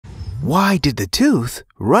Why did the tooth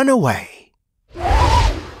run away?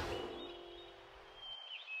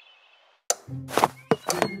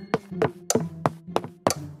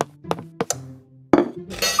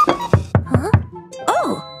 Huh?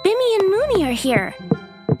 Oh, Bimmy and Mooney are here.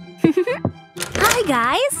 Hi,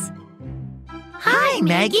 guys. Hi,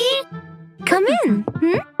 Maggie. Come in.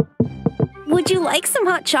 Would you like some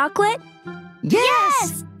hot chocolate?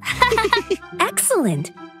 Yes!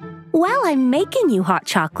 Excellent. While I'm making you hot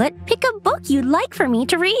chocolate, pick a book you'd like for me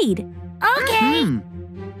to read. Okay.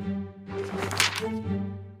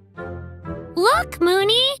 Look,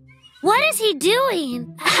 Mooney. What is he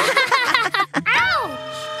doing? Ouch!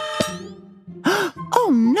 Oh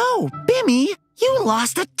no, Bimmy, you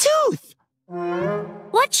lost a tooth.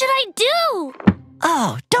 What should I do?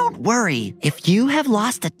 Oh, don't worry. If you have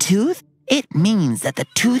lost a tooth, it means that the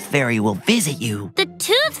Tooth Fairy will visit you. The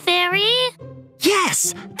Tooth Fairy?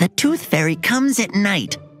 Yes, the Tooth Fairy comes at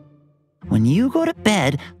night. When you go to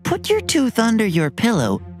bed, put your tooth under your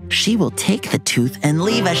pillow. She will take the tooth and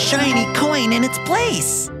leave a shiny coin in its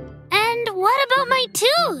place. And what about my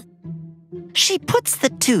tooth? She puts the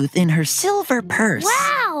tooth in her silver purse.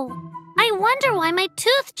 Wow! I wonder why my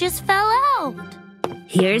tooth just fell out.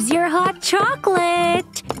 Here's your hot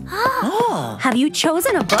chocolate. Oh. Have you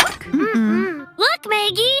chosen a book? Look,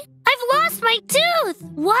 Maggie! I've lost my tooth!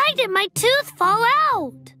 Why did my tooth fall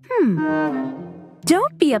out?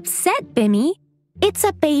 Don't be upset, Bimmy. It's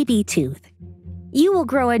a baby tooth. You will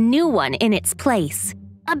grow a new one in its place.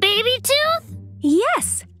 A baby tooth?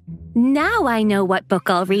 Yes. Now I know what book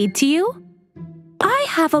I'll read to you. I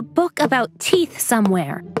have a book about teeth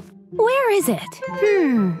somewhere. Where is it?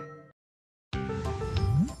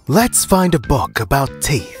 Let's find a book about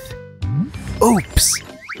teeth. Oops!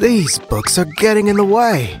 These books are getting in the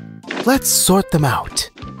way. Let's sort them out.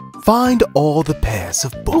 Find all the pairs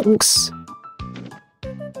of books.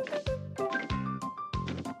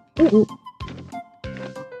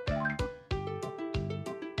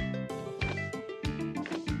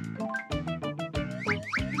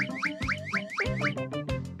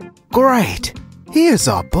 Great! Here's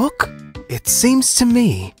our book. It seems to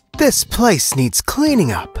me this place needs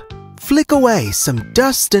cleaning up. Flick away some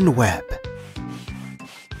dust and web.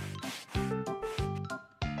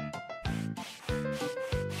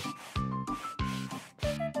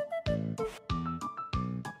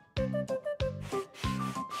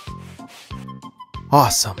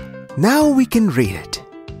 Awesome. Now we can read it.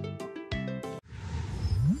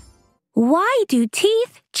 Why do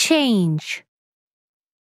teeth change?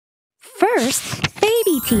 First,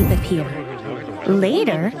 baby teeth appear.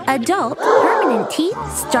 Later, adult, permanent teeth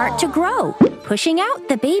start to grow, pushing out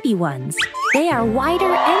the baby ones. They are wider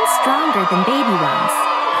and stronger than baby ones.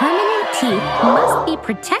 Permanent teeth must be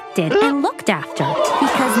protected and looked after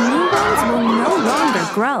because new ones will no longer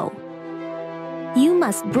grow. You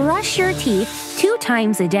must brush your teeth 2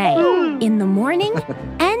 times a day, in the morning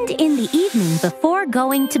and in the evening before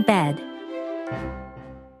going to bed.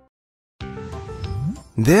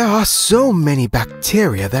 There are so many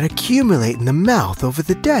bacteria that accumulate in the mouth over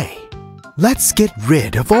the day. Let's get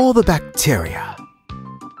rid of all the bacteria.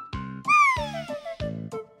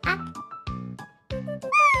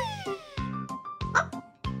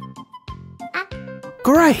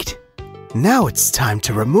 Great! Now it's time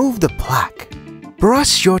to remove the plaque.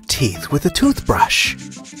 Brush your teeth with a toothbrush.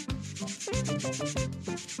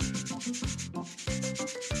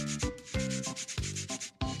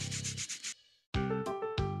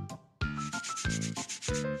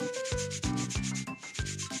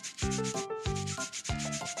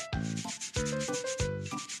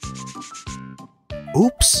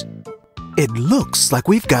 Oops! It looks like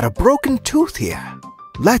we've got a broken tooth here.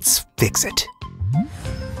 Let's fix it.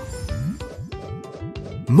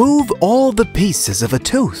 Move all the pieces of a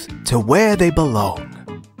tooth to where they belong.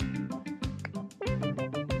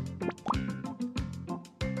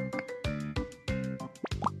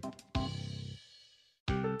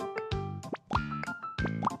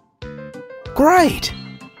 Great!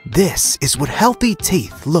 This is what healthy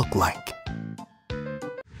teeth look like.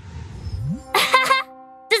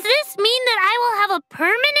 Does this mean that I will have a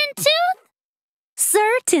permanent tooth?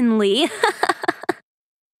 Certainly.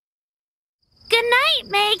 Good night,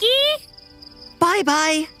 Maggie.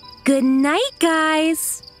 Bye-bye. Good night,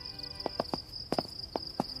 guys.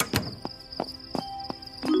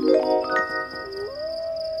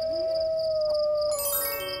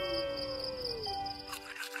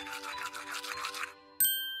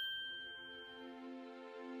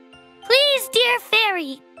 Please, dear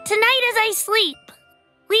fairy, tonight as I sleep,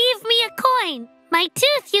 leave me a coin. My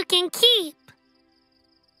tooth you can keep.